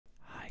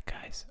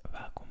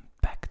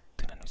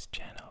his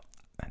channel,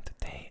 and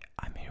today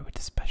I'm here with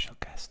a special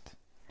guest.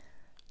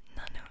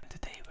 Nanou.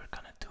 Today we're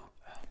gonna do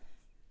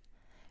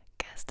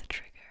Guess the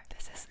trigger.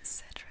 This is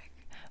Cédric,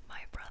 my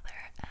brother.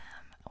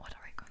 What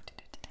are we going to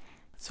do today?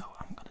 So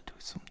I'm gonna do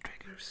some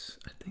triggers.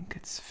 I think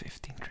it's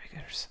 15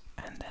 triggers,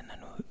 and then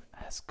Nanou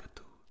has got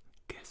to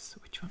guess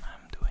which one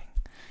I'm doing.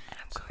 And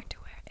I'm going to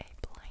wear a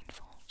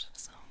blindfold,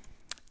 so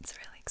it's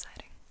really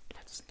exciting.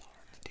 Let's start.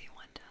 Do you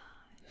want to?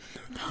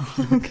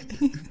 No.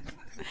 Okay.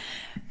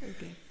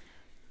 Okay.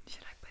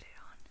 Should I put it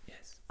on?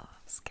 Yes. Oh,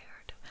 I'm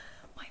scared.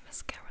 My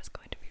mascara is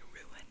going to be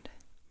ruined,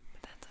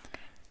 but that's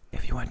okay.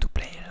 If you want to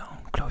play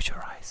along, close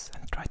your eyes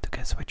and try to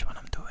guess which one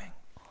I'm doing.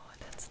 Oh,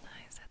 that's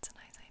nice. That's a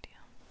nice idea.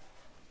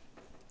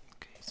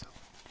 Okay, so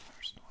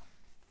first one.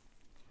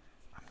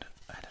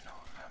 I don't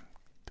know.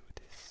 Do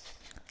this.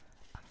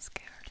 I'm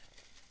scared.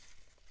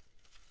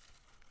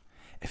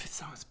 If it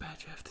sounds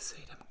bad, you have to say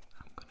them.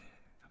 I'm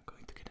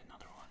going to get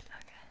another one.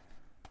 Okay.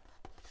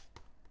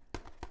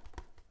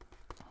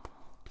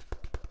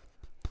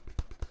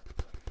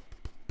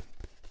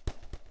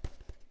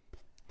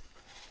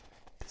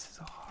 This is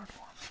a hard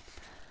one.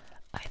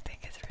 I think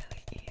it's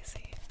really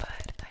easy,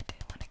 but I do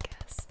want to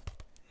guess.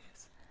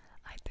 Yes.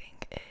 I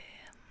think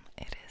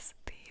it is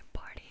the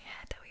party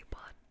hat that we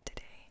bought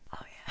today.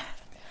 Oh yeah,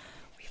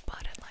 we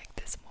bought it like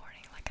this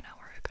morning, like an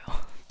hour ago.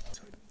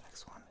 So the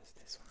next one is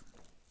this one.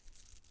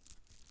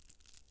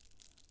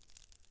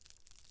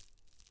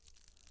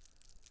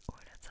 Oh,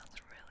 that sounds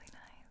really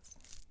nice.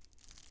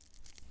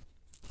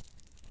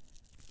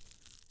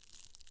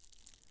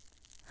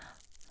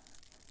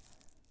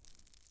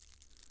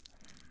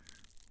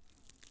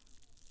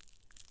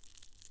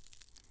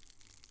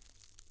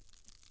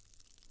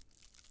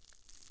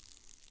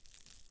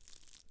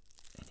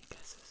 Any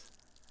guesses?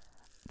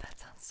 That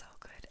sounds so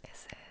good.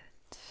 Is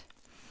it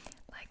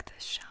like the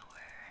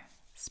shower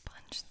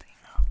sponge thing?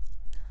 No.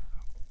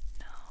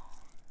 No.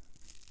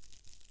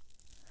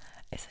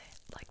 Is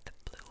it like the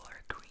blue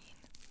or green?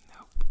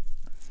 Nope.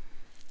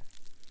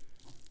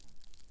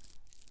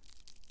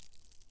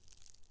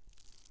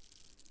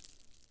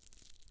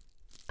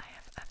 I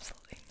have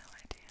absolutely no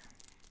idea.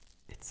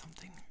 It's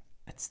something.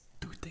 It's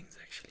two things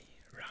actually.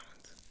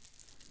 Round.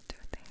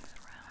 Two things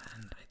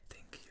around. And I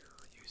think you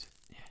use it.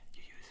 Yeah,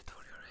 you use it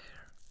for your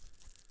hair.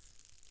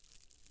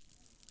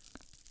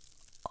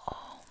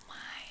 Oh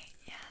my,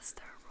 yes,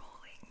 they're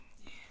rolling.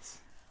 Yes.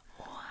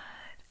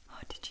 What? How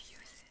did you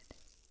use it?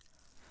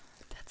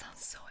 That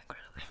sounds so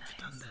incredibly Have nice.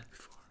 you done that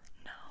before?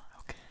 No.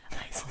 Okay.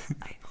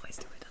 I always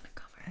do it on the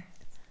cover.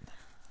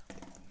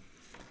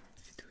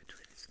 You do it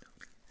really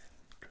slowly.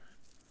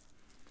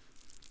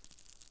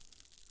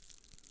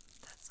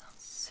 That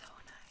sounds so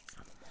nice.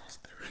 I'm a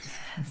monster.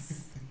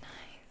 Yes,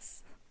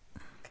 nice.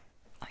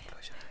 Oh yeah.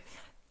 Close your eyes.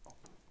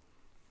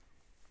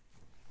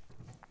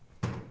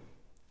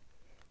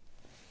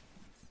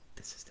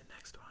 This is the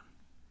next one.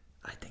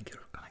 I think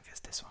you're gonna guess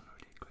this one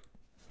really quick.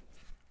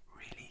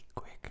 Really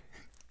quick.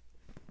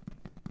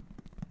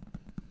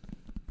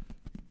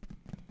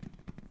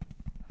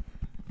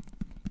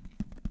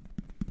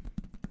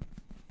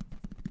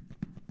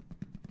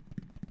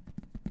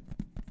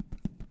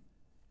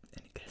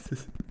 Any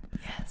guesses?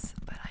 Yes,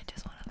 but I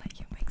just want to let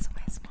you make some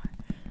ASMR.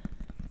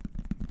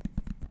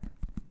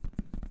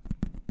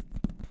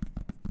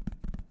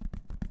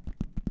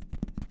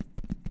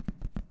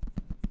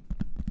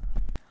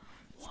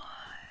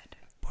 What?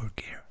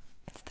 Burger.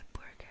 It's the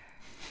burger.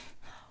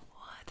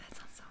 What? That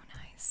sounds so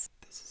nice.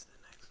 This is the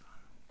next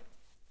one.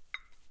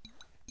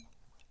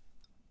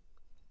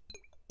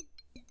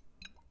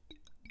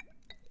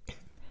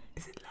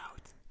 Is it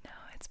loud? No,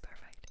 it's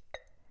perfect.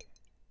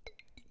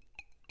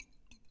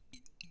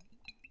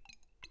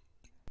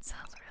 It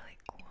sounds really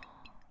cool,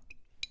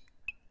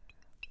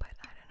 but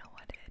I don't know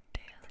what it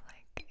is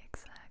like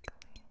exactly.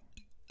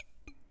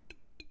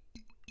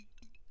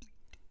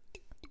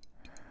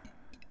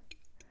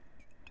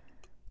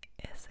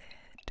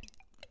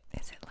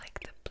 Is it like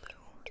the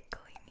blue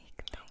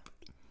clinique thing?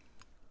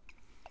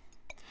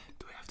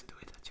 Do we have to do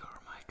it at your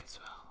mic as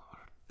well? Or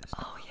is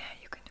Oh yeah,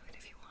 you can do it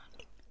if you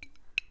want.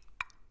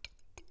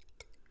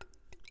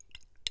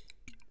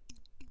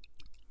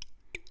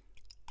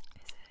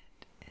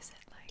 Is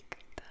it like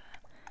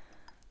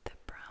the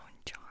brown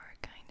jar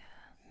kinda?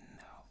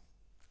 no.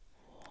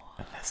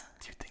 What? Unless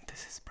you think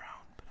this is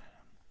brown, but I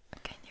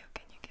don't. Can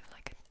you give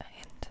like a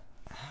hint?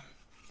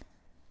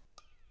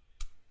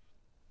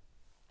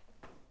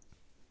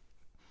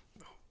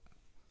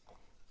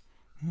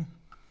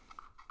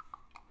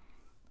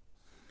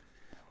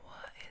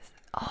 What is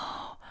it?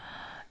 Oh,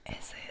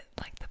 is it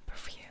like the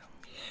perfume?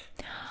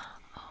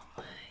 Oh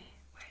my,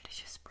 where did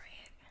you spray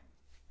it?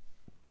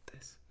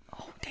 This.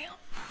 Oh damn.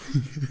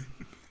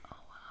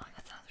 Oh wow,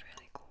 that sounds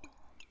really cool.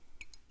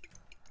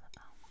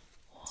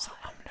 Oh, So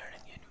what? I'm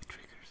learning you new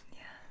triggers.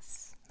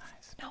 Yes.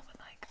 Nice. No, but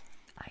like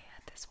I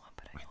had this one,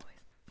 but I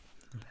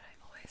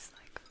always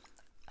like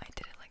I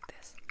did it like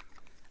this.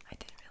 I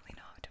didn't really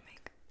know how to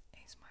make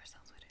ASMR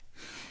sounds with it.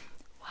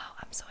 Wow,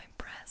 I'm so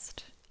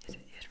impressed. You're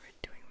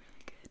doing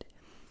really good.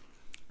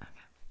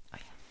 Okay. Oh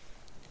yeah.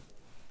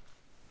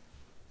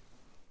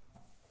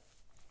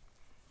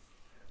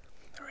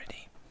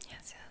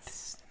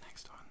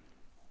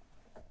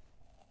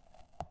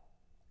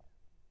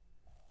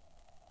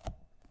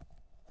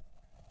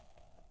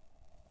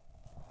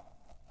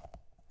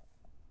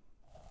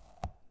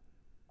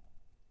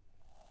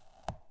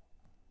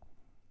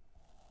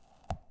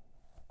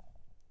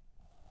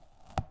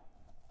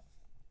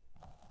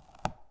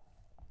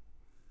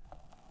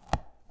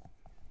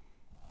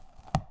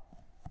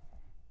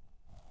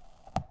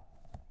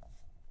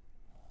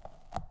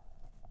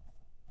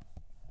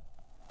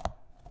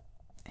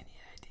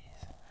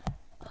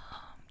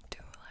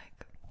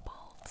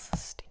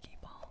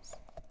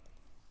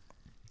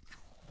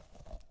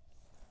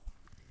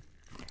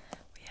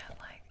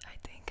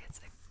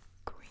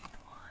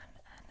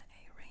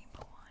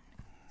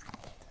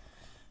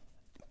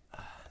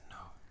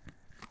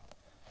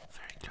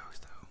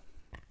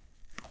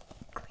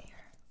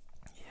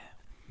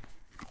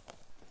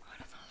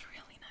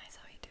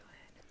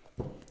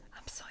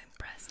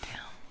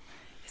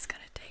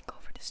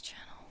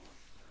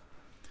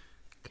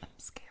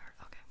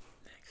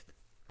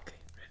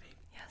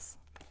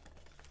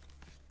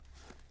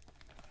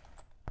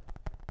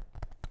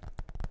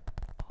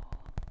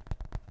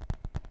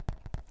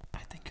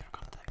 I think you're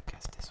gonna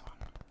guess this one.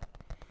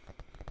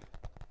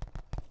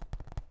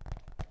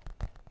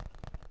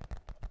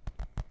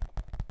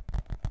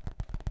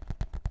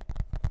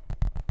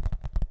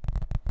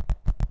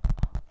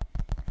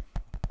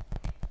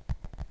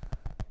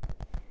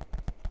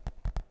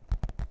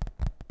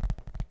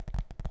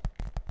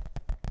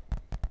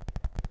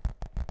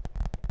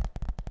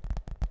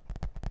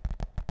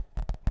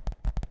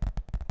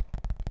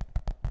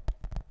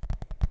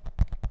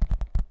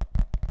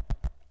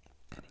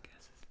 Any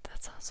guesses?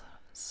 That's also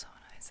so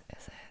nice.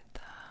 Is it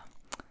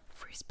the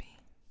frisbee?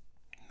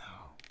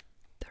 No.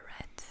 The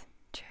red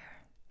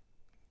chair?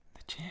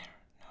 The chair?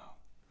 No.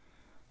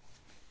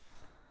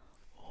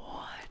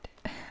 What?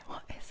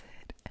 What is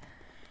it?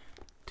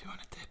 Do you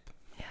want a tip?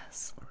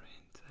 Yes. Or a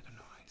hint? I don't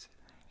know how you say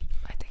it.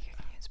 I think you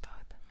can use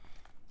both.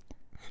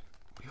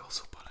 We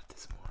also bought it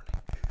this morning.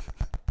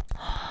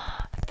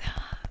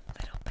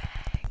 The little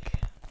bag.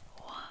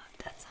 What?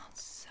 That sounds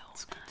so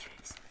It's nice. good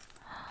tricks.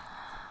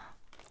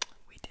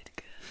 We did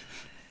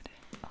good.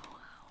 Oh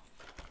wow.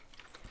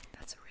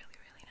 That's really,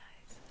 really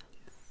nice.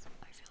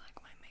 I feel like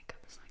my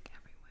makeup is like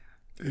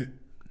everywhere.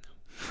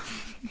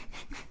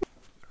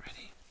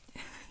 Ready?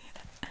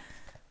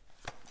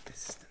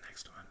 This is the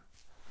next one.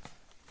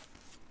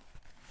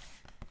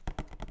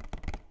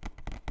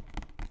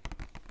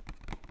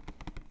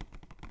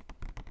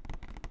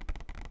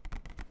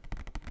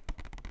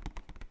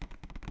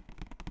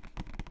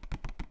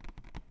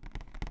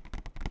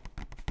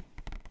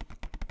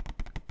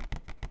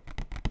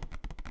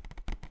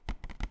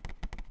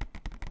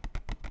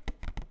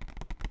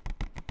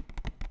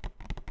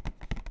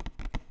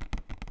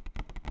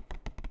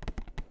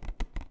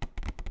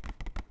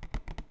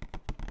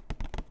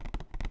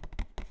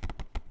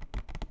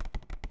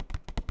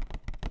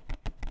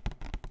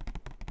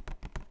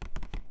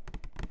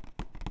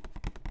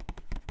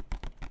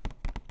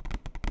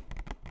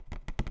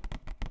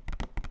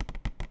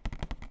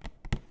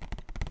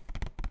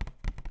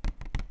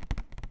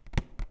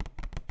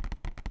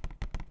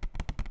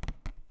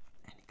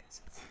 Any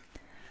guesses?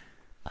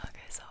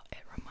 Okay, so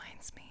it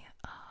reminds me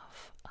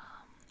of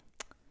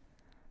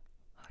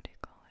how do you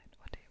call it?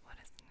 What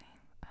is the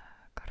name?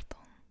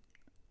 Carton.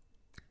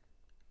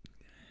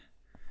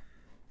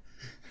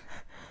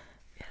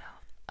 You know,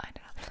 I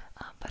don't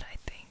know. But I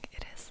think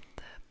it is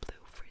the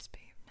blue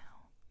frisbee now.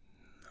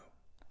 No.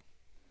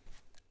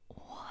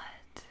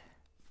 What?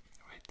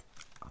 Wait,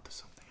 I'll do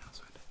something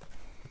else with it.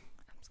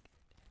 I'm scared.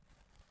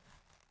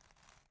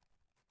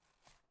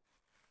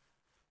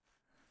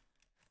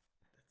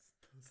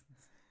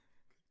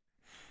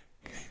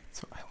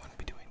 So I won't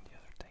be doing the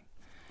other thing.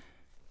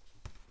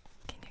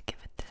 Can you give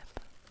a tip?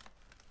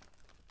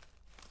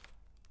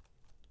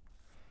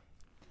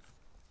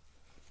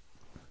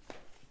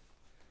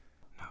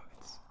 No,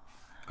 it's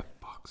a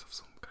box of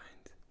some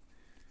kind.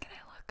 Can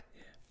I look?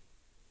 Yeah.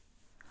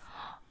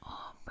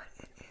 Oh, but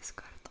it is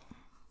carton.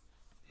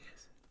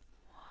 Yes.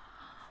 Wow,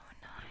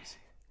 How do you nice.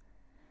 say it?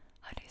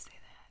 How do you say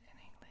that in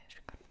English?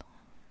 Carton.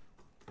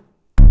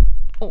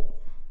 Oh,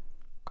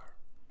 Car.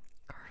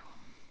 carton.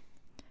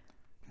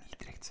 Niet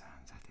direct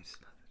samen, zet hier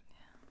sluiten.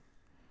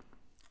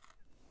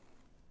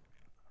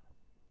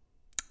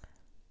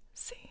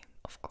 See,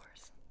 of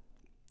course.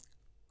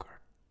 Car.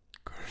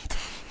 Car.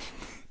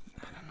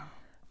 I don't know.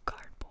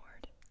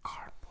 Cardboard.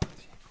 Cardboard.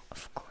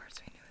 Of course,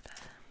 we knew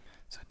that.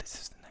 So this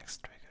is the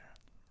next trigger.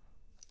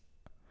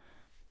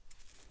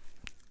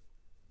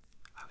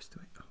 I was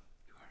doing. Oh,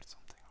 you heard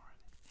something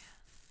already. Yeah.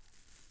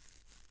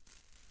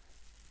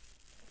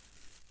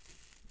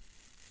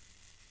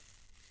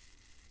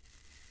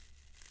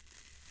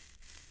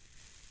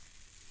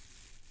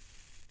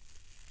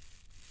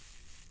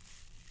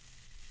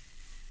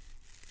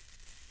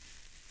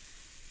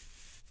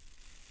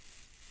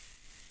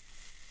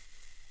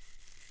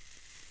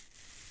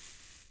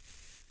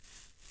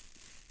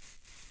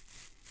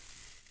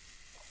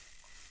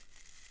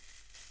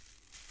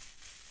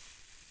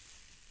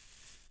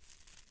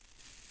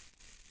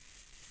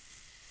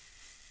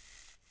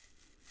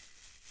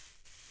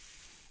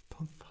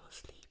 Don't fall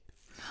asleep.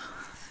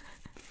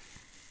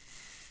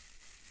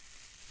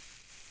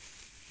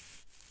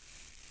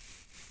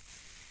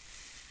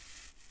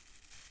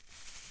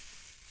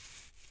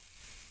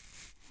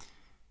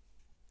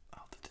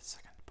 I'll do the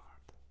second part.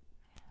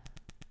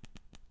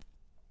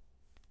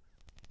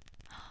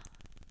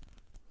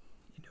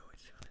 You know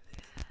which one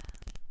it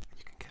is.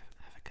 You can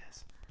have a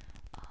guess.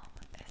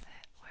 Is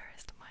it? Where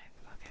is the mic?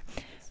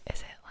 Okay.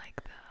 Is it like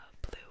the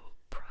blue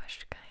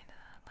brush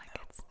kinda? Like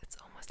Nope. it's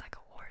almost like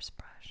a horse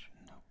brush.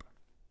 Nope.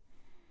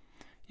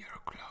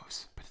 You're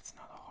close, but it's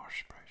not a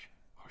horse brush.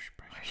 Horse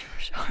brush.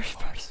 Horse brush.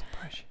 Horse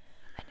brush.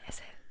 And is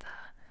it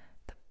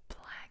the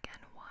black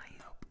and white?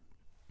 Nope.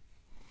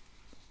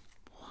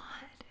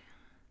 What?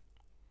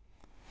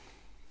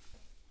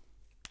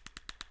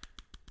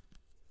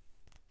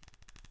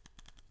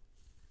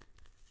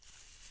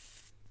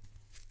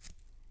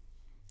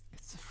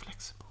 It's a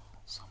flexible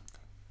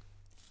something.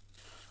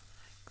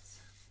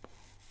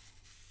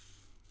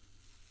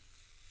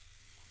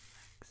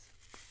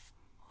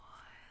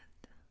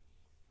 What?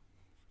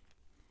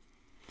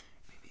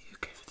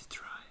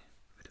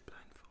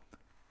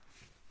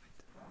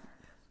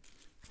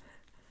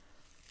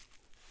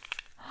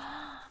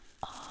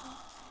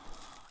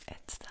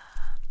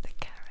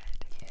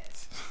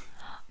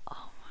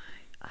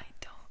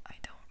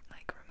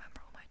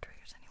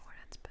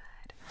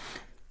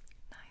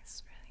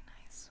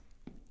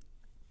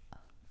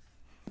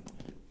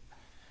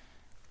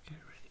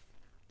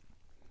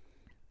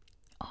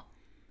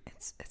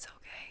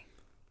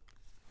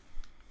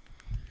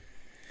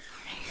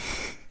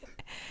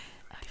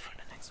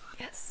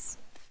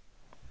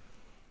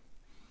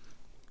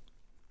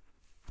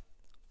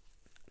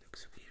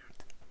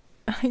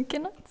 I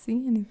cannot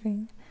see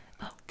anything.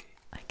 Oh, Okay.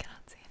 I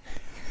cannot see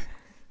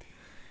anything.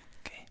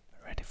 Okay,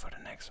 ready for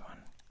the next one?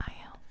 I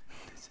am.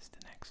 This is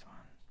the next one.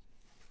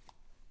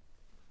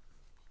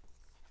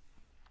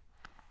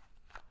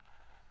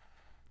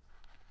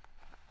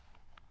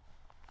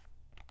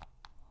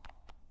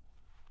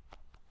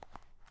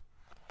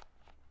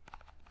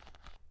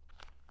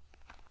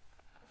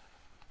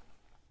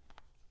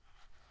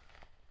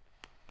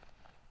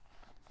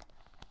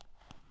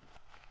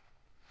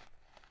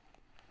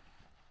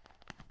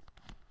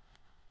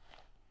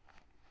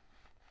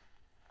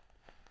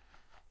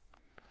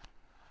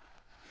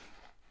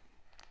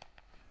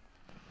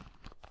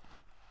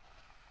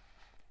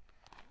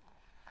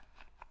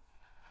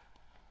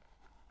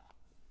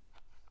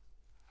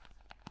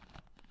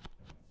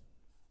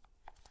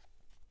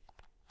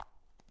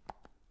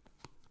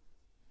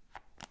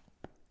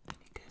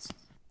 Any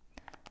guesses?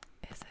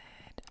 Is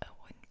it a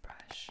wooden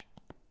brush?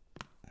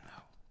 No.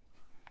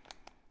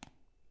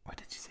 What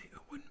did you say? A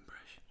wooden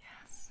brush?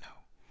 Yes. No.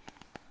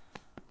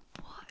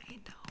 What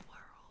in the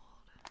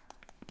world?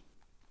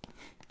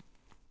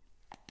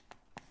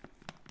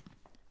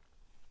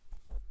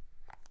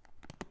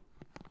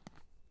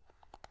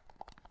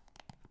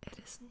 It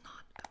is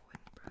not a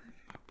wooden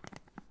brush.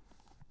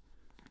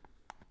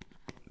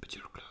 But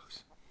you're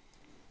close.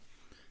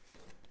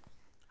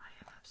 I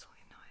have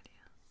absolutely no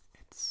idea.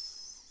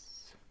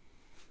 It's.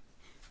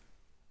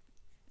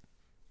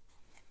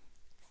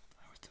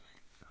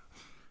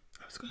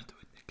 I was gonna do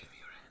it. Give me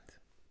your hand.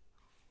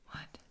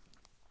 What?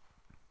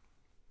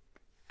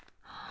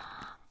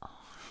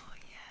 Oh,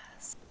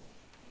 yes.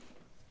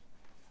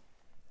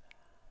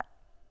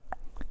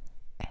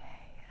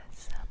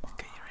 ASMR.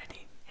 Okay, you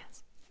ready?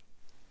 Yes.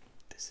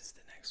 This is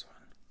the next one.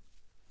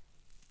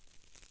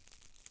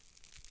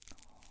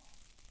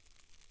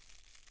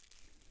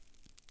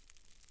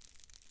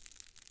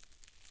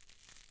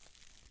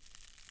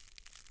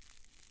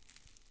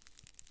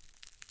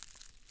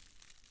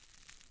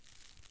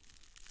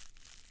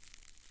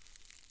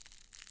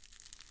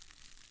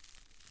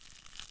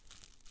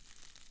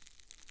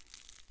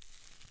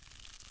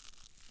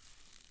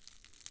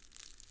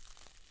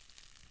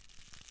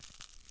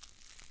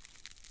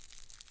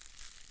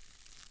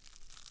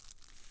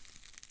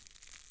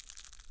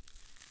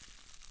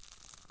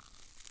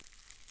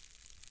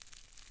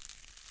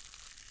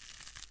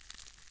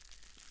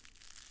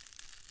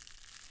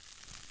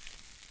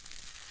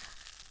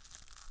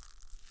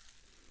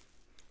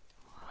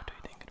 What do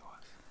you think it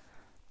was?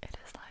 It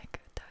is like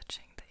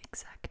touching the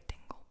exact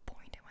tingle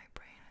point in my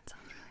brain. It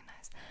sounds really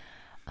nice.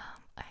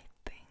 I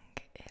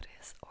think it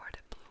is or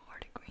the blue or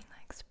the green,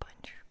 like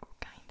sponge,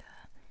 kinda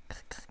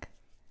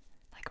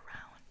like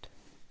round.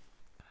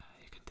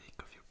 You can take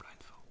off your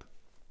blindfold.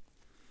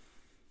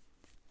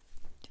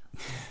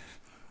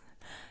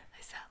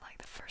 Is that like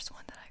the first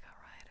one that I got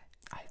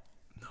right?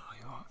 No,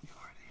 you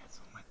already had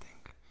some, I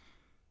think,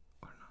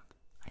 or not.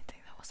 I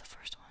think that was the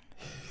first one.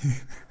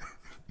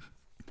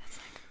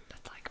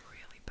 That's like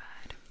really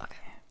bad.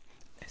 Okay.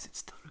 Is it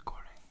still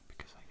recording?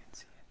 Because I can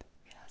see it.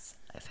 Yes.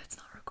 If it's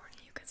not recording,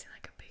 you can see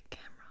like a big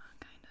camera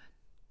kind of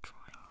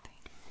drawing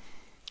thing.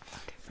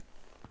 Okay.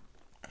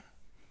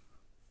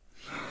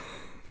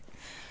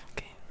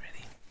 Okay,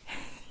 ready?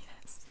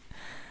 Yes.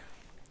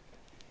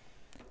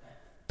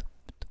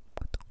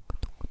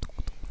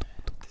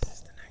 This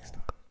is the next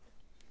one.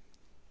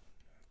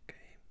 Okay.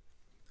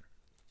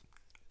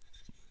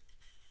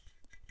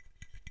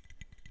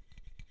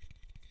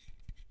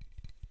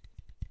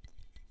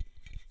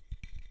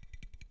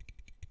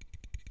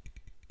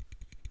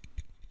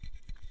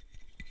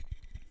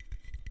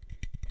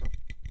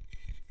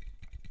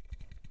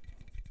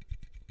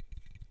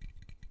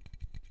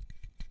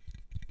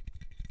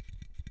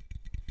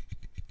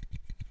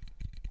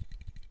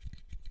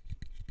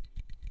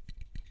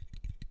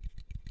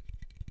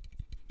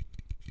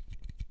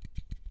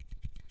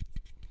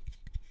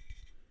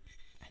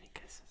 Any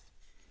guesses?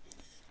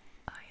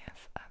 I have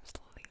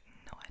absolutely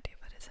no idea,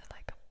 but is it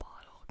like a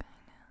bottle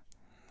kind of?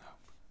 No.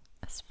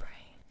 A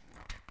spray?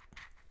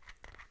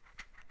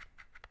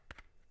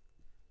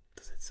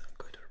 Does it sound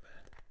good or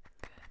bad?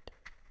 Good.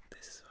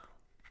 This as well.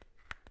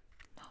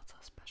 Not so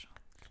special.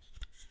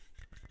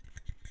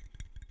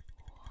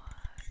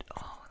 What?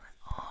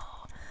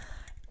 Oh,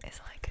 it's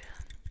like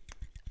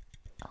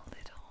a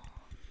little,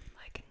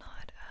 like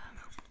not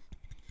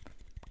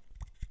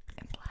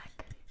in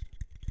black.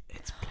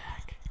 It's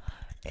black.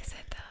 Is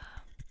it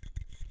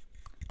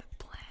the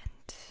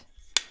plant?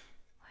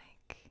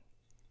 Like,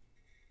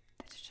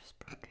 did you just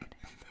broke it?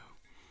 No.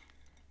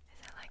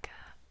 Is it like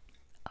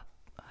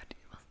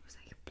hoe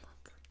zeg je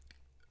plant?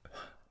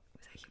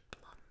 Hoe zeg je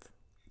plant?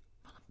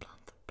 Van een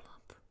plant,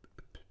 plant.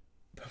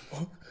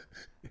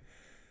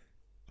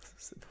 Wat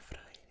is dit voor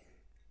vraag?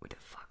 Hoe de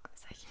fuck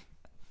zeg je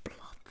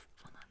plant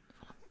van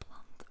een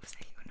plant?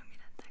 Hoe noem je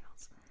dat in het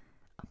Engels?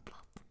 Een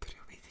plant. Dat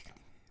weet ik niet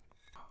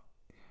meer. Oh,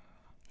 yeah.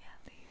 Yeah,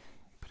 leaf.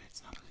 But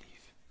it's not a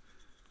leaf.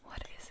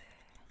 What is it?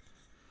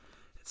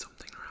 It's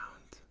something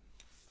round.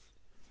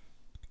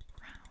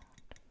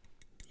 Round.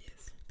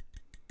 Yes.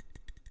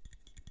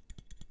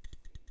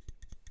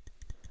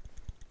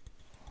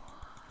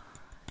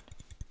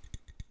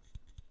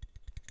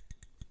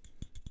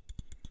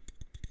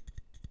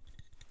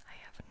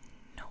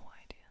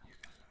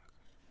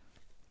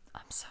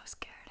 so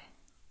scared.